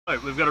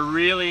We've got a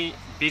really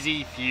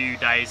busy few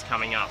days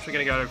coming up. So we're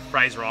going to go to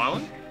Fraser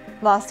Island.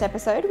 Last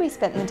episode, we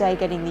spent the day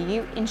getting the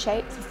ute in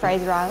shape for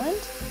Fraser Island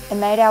and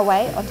made our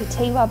way onto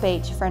Teewah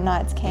Beach for a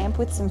night's camp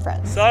with some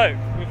friends. So,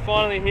 we're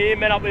finally here,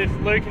 met up with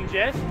Luke and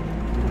Jess.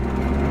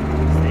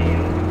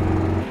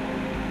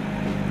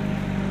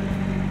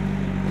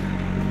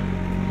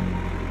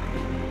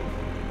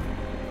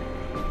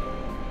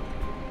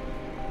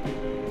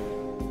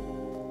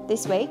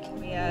 This week,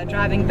 we are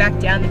driving back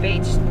down the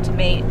beach to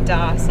meet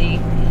Darcy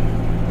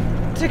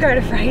to go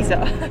to Fraser.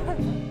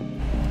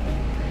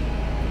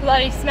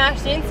 Bloody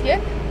smashed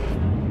instep.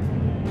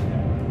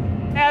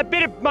 A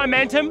bit of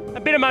momentum, Just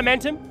a bit of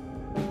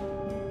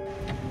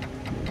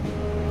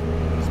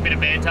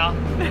banter,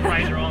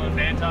 Fraser Island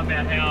banter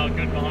about how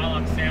good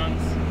Mahno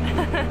sounds,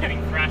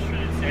 getting thrashed through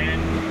the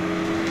sand.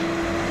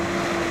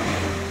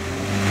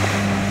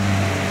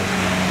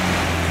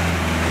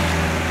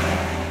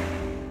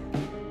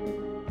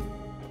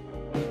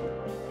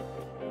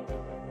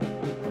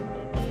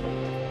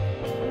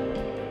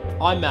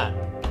 I'm Matt,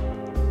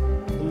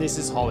 and this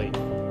is Holly.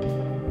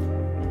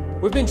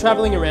 We've been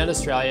travelling around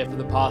Australia for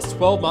the past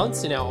 12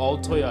 months in our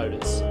old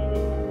Toyotas,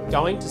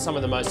 going to some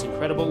of the most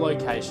incredible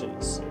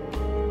locations.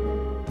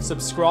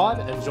 Subscribe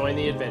and join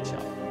the adventure.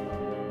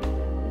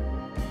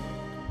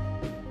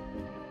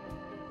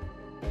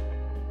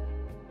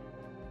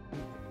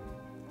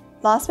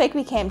 last week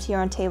we camped here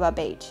on Teewah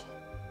Beach.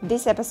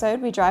 This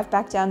episode we drive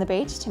back down the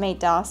beach to meet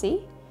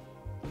Darcy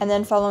and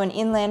then follow an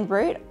inland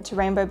route to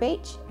Rainbow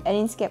Beach and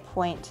Instep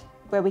Point,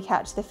 where we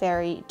catch the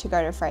ferry to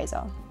go to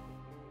Fraser.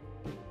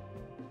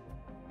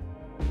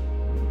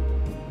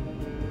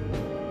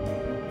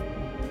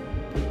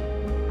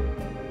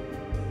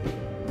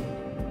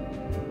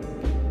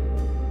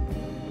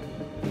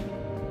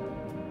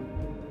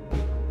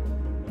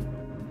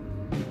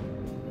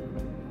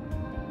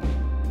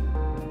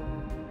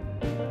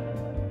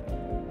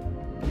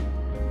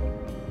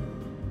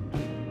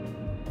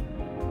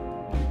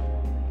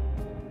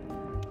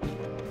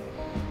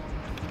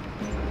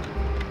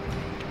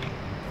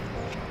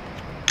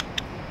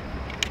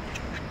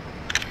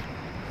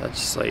 That's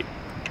sleep.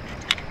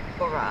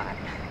 Alright.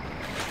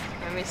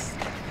 We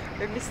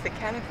missed the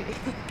canopy.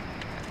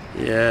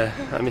 Yeah,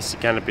 I miss the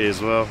canopy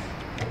as well.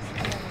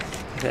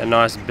 Yeah,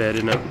 nice bed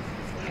in it.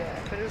 Yeah,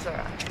 but it was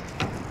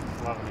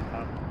alright. Lovely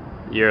pub.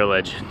 You're a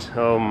legend.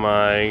 Oh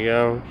my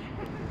god.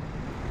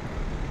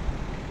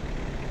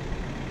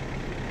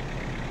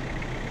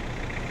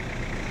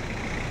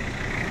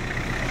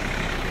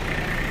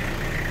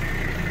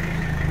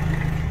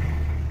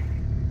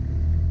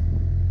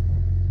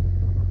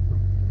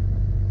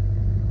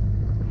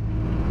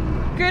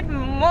 Good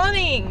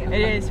morning!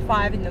 It is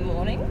 5 in the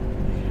morning,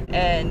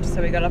 and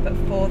so we got up at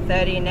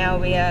 4:30 and now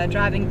we are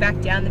driving back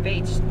down the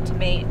beach to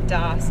meet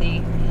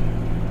Darcy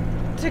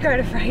to go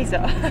to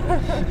Fraser.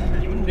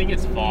 You wouldn't think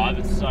it's 5,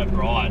 it's so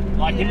bright.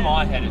 Like in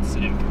my head it's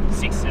sort of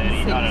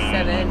 6:30.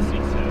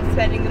 6:07.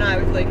 Spending the night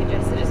with Luke and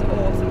Jess are just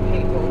awesome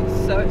people.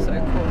 So cool.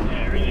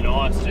 Yeah, really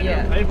nice,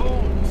 genuine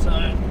people. So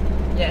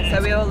yeah,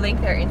 so we'll link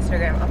their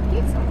Instagram up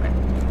here somewhere.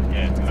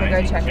 Yeah, it's amazing.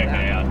 So go check it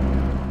out.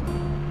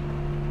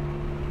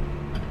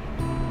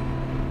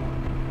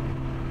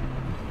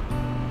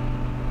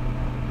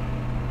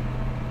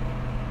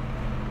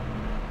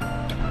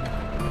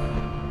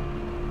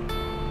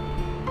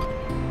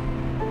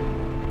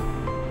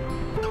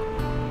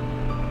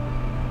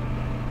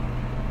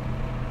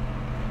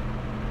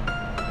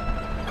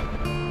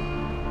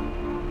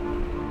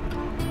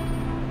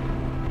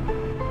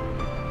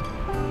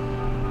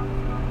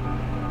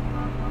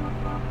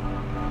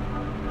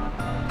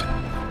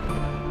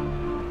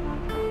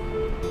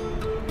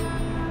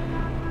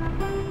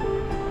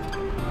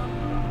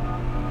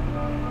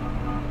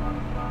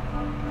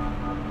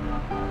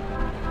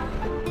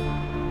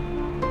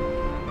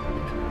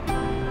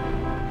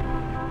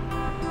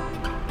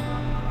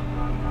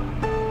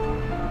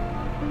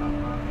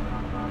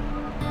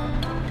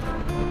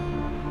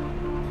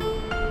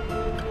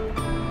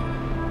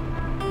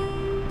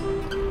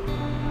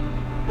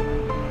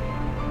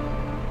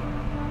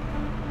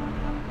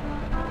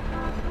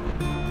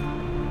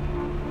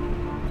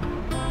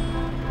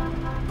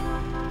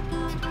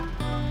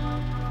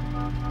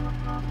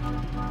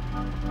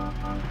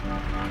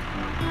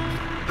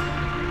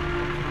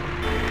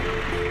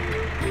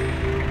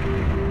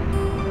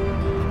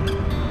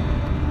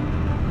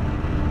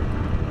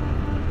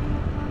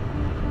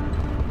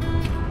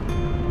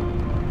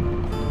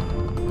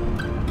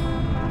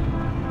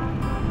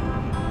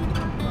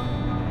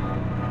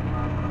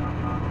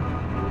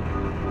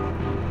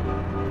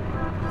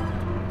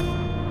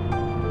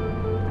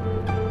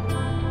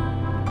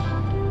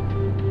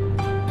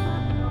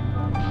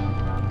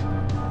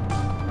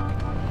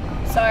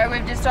 So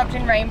we've just stopped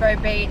in Rainbow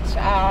Beach.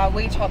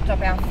 We topped up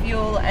our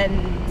fuel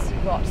and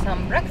got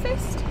some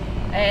breakfast,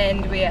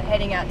 and we are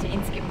heading out to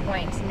Instep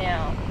Point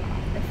now.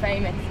 The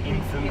famous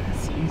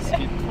infamous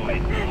Instep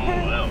Point.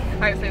 Oh well.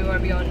 Hopefully we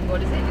won't be on,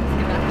 what is it,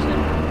 Instep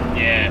action?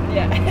 Yeah.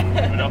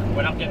 Yeah.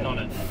 We're not getting on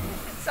it.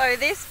 So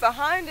this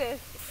behind us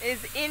is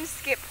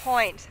Inskip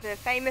Point, the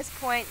famous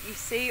point you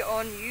see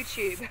on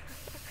YouTube.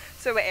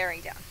 So we're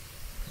airing down.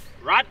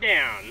 Right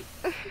down.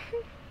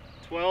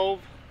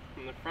 12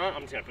 on the front.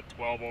 I'm just gonna put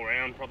 12 all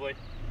around probably.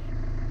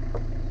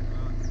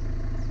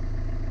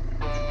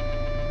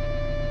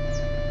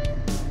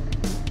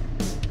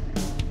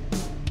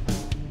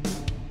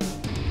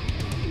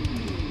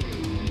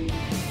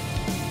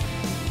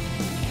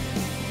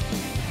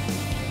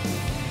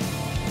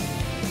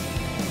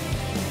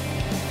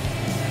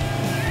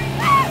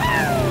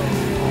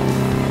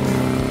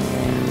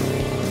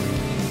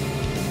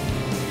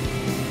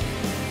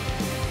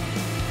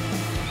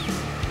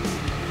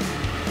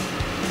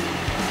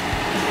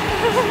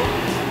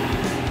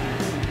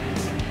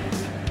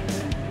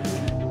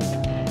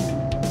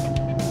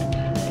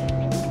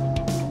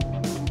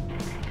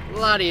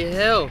 Bloody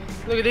hell.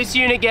 Look at this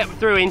unit get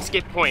through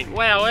Inskip Point.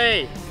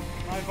 Wowee.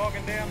 No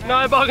bogging down there.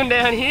 No bogging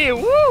down here.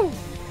 Woo!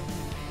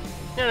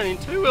 Not even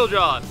two-wheel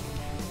drive.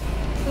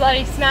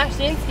 Bloody smashed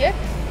Inskip.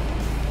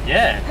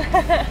 Yeah.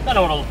 Don't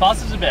know what all the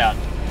fuss is about.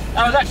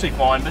 That was actually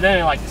fine, but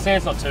then like the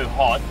sand's not too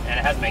hot and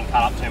it hasn't been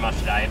cut up too much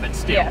today, but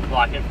still, Yeah.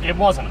 like it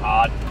wasn't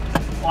hard.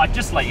 Like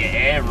just let your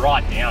air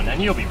right down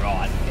and you'll be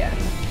right. Yeah.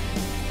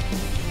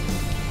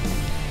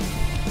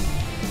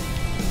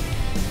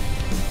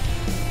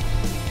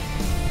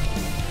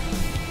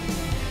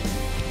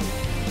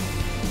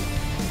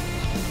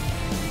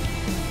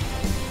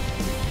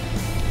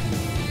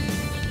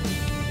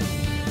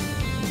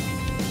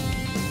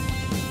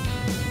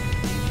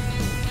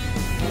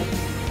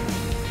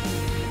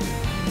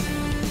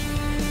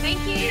 Thank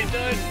you. Cheers,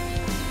 dude.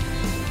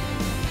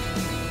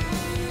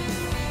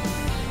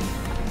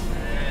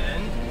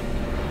 And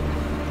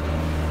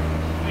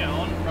we are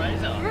on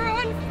Fraser. We're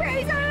on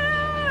Fraser!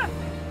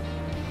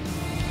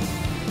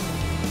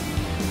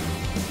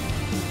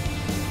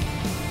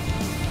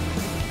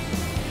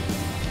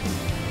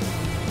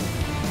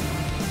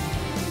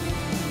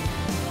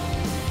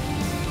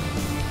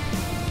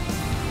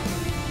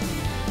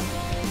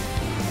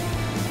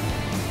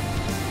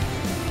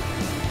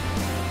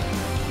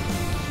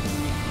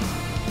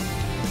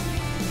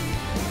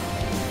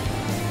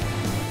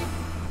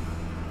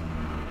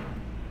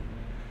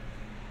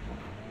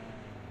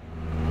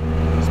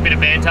 Bit of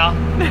banter,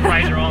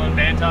 Fraser Island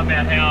banter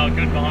about how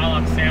good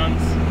Mahno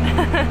sounds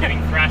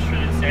getting thrashed through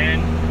the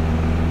sand.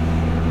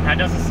 That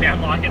doesn't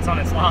sound like it's on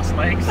its last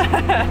legs.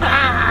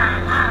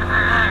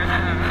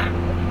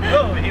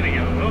 Oh, here we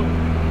go. Oh.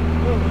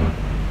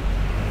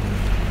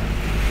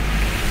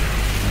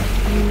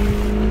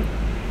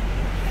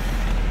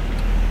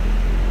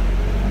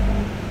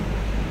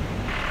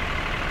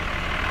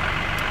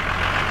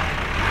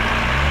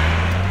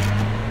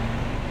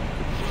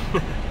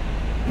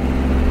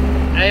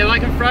 How you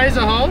liking Fraser,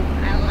 Hole?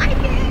 I like it.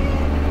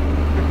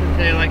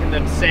 How you liking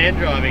the sand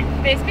driving?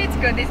 This bit's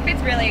good. This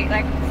bit's really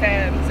like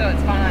firm, so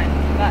it's fine.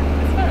 But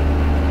it's fun.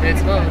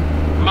 It's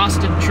fun.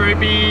 Mustard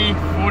Troopy,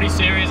 40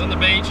 series on the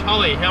beach.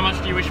 Holly, how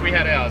much do you wish we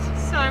had ours?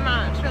 So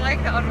much. We're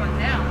like the odd ones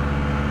out.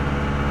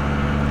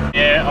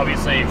 Yeah,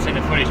 obviously you've seen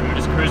the footage. We were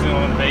just cruising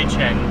along the beach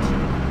and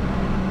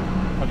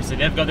obviously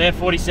they've got their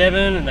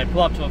 47 and they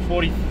pull up to a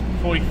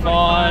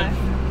 45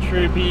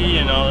 Troopy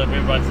and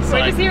we're both just We're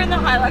like... just hearing the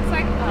highlights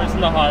like, oh. Just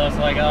in the highlights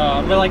like,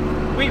 oh, we're like,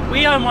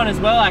 we own one as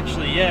well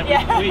actually, yeah.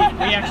 Yeah. We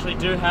actually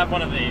do have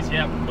one of these,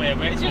 yeah. We're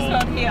It's cool. just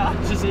not here.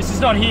 It's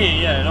just not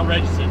here, yeah, not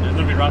registered. It's a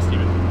little bit rusty,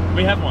 but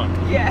we have one.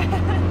 Yeah.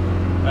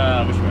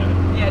 Wish we had it.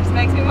 Yeah, it just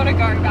makes me want to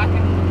go back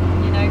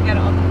and, you know, get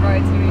it on the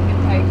road so we can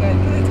take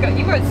it. Because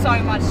you've got so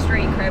much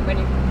street cred when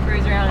you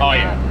cruise around. Oh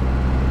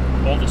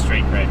yeah. All the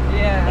street cred.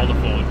 Yeah. All the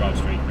four-wheel drive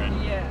street cred.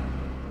 Yeah.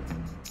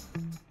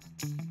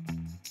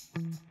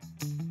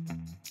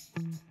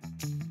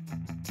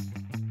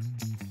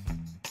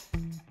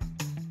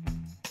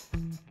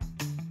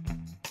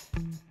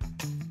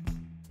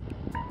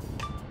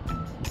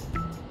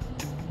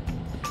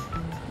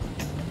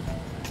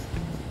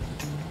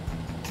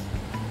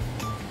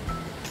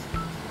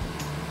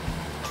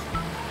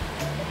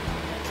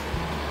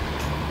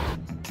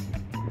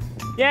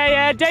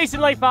 Yeah,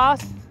 decently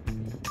fast.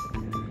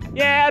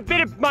 Yeah, a bit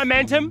of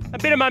momentum, Do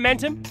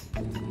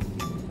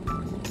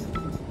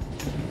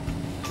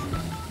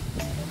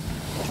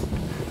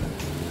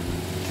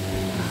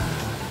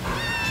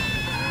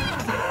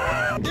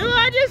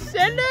I just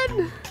send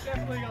it?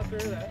 Definitely got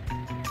through that.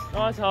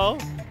 Nice hole.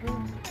 Oh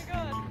my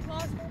god,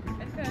 last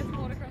and first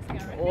water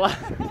crossing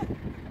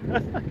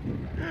already.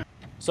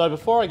 So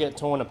before I get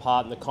torn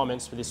apart in the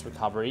comments for this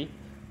recovery,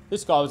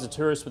 this guy was a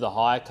tourist with a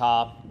hire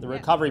car. The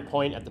recovery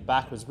point at the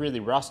back was really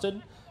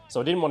rusted, so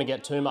I didn't want to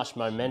get too much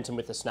momentum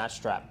with the snatch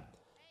strap.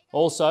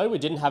 Also, we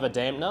didn't have a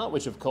dampener,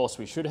 which of course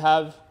we should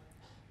have.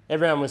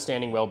 Everyone was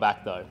standing well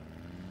back though.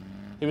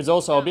 He was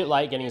also a bit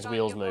late getting his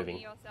wheels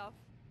moving.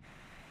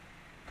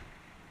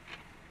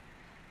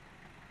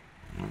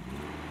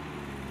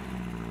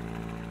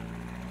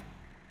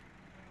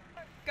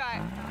 Go.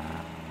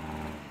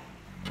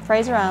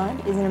 Fraser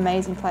Island is an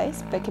amazing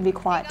place, but can be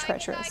quite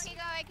treacherous. Keep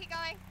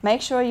going.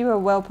 Make sure you are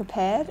well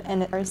prepared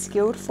and are a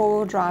skilled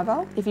four-wheel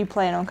driver if you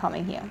plan on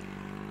coming here.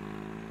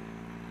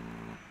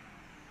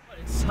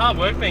 hard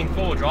work being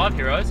four-wheel drive,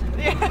 heroes.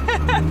 Yeah.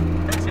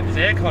 Let's get this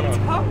aircon on.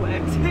 Hot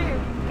work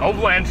too.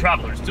 Overland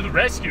travellers to the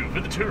rescue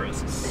for the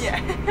tourists. Yeah.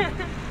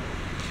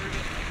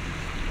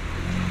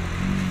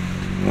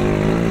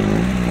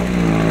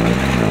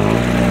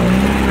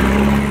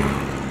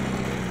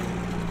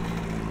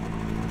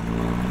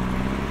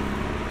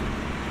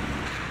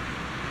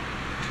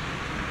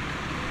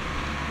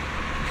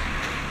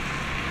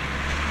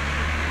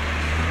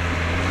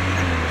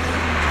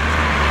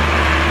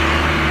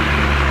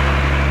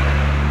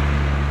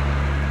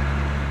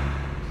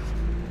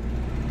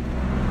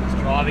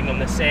 Driving on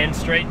the sand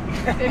street.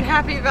 In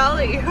Happy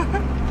Valley.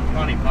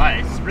 Funny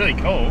place. It's really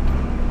cool.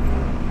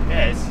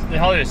 Yeah, it's, the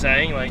Holly was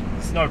saying, like,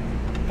 it's no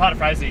part of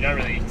Fraser you don't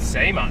really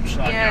see much.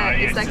 Like, Yeah,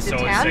 you it's like just the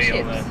always see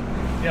all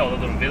townships. all the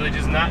little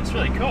villages and that. It's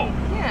really cool.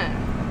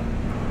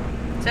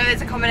 Yeah. So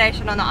there's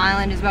accommodation on the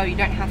island as well. You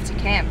don't have to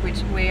camp,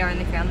 which we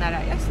only found that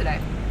out yesterday.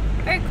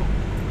 Very cool.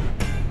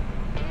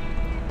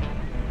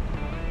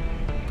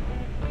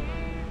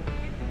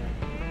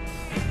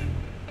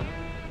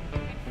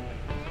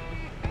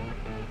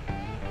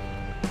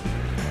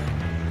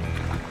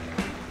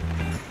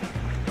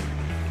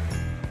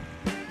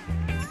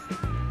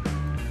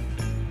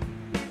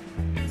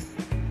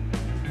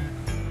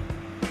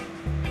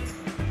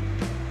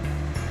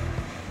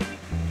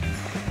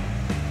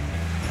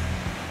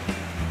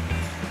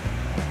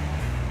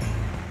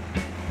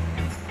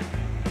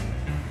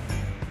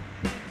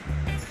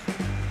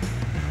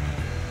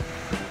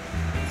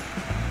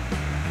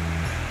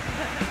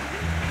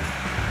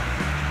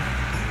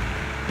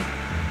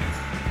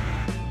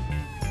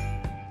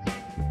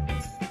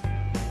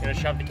 Gonna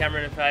shove the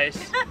camera in her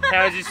face.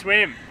 How was your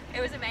swim?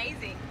 It was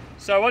amazing.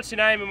 So what's your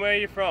name and where are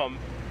you from?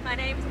 My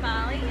name's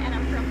Marley and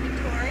I'm from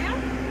Victoria.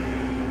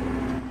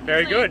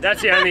 Very good.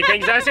 That's the only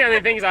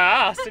things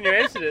I asked and you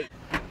answered it.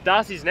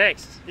 Darcy's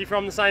next. You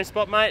from the same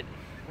spot, mate?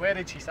 Where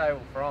did she say we're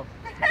from?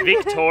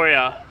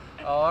 Victoria.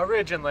 Oh,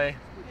 originally.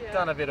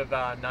 Done a bit of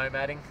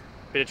nomading.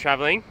 Bit of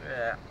travelling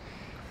Yeah.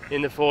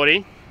 in the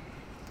 40.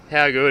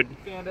 How good.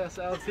 Found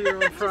ourselves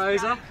here on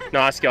Fraser.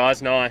 Nice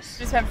guys, nice.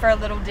 Just went for a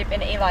little dip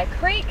in Eli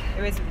Creek.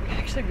 It was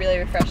actually really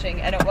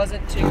refreshing and it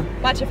wasn't too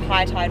much of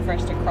high tide for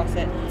us to cross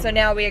it. So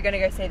now we are going to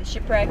go see the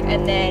shipwreck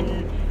and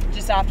then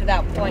just after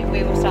that point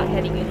we will start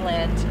heading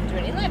inland to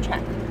an inland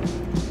track.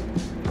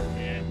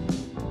 Yeah.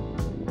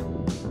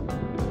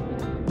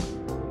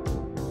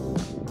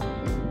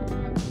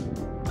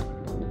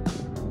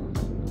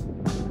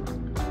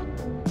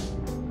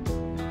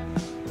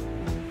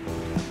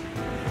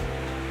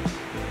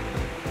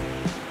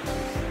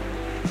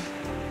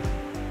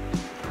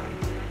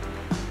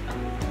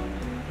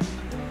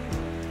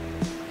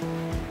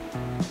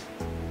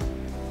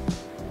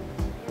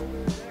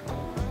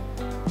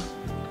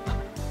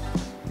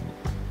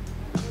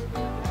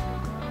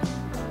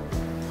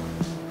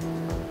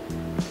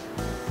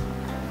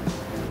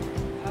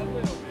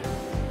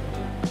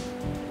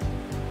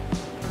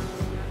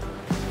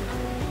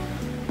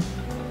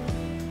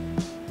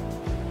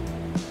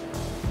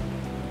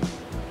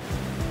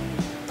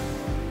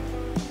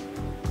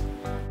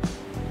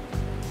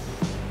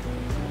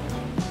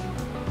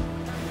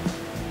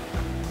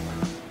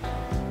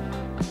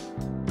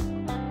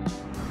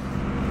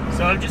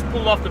 So I've just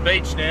pulled off the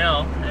beach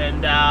now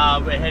and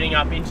we're heading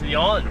up into the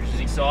island, which is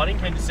exciting.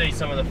 Came to see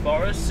some of the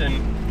forests and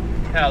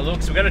how it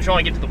looks. We're going to try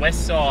and get to the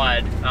west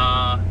side.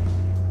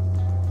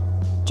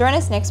 Join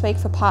us next week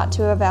for part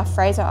 2 of our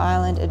Fraser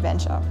Island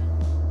adventure.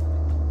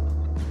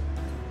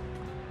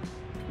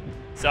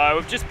 So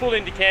we've just pulled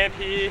into camp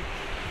here,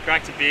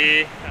 cracked a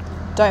beer.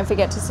 Don't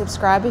forget to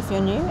subscribe if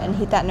you're new and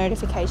hit that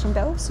notification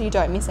bell so you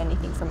don't miss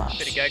anything from us.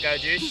 Bit of go-go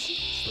juice.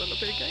 Still got a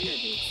bit of go-go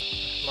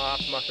juice.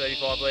 After my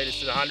 35 litres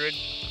to the 100.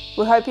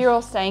 We hope you're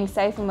all staying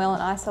safe and well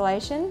in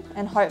isolation,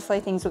 and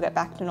hopefully things will get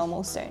back to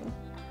normal soon.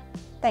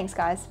 Thanks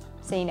guys,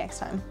 see you next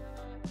time.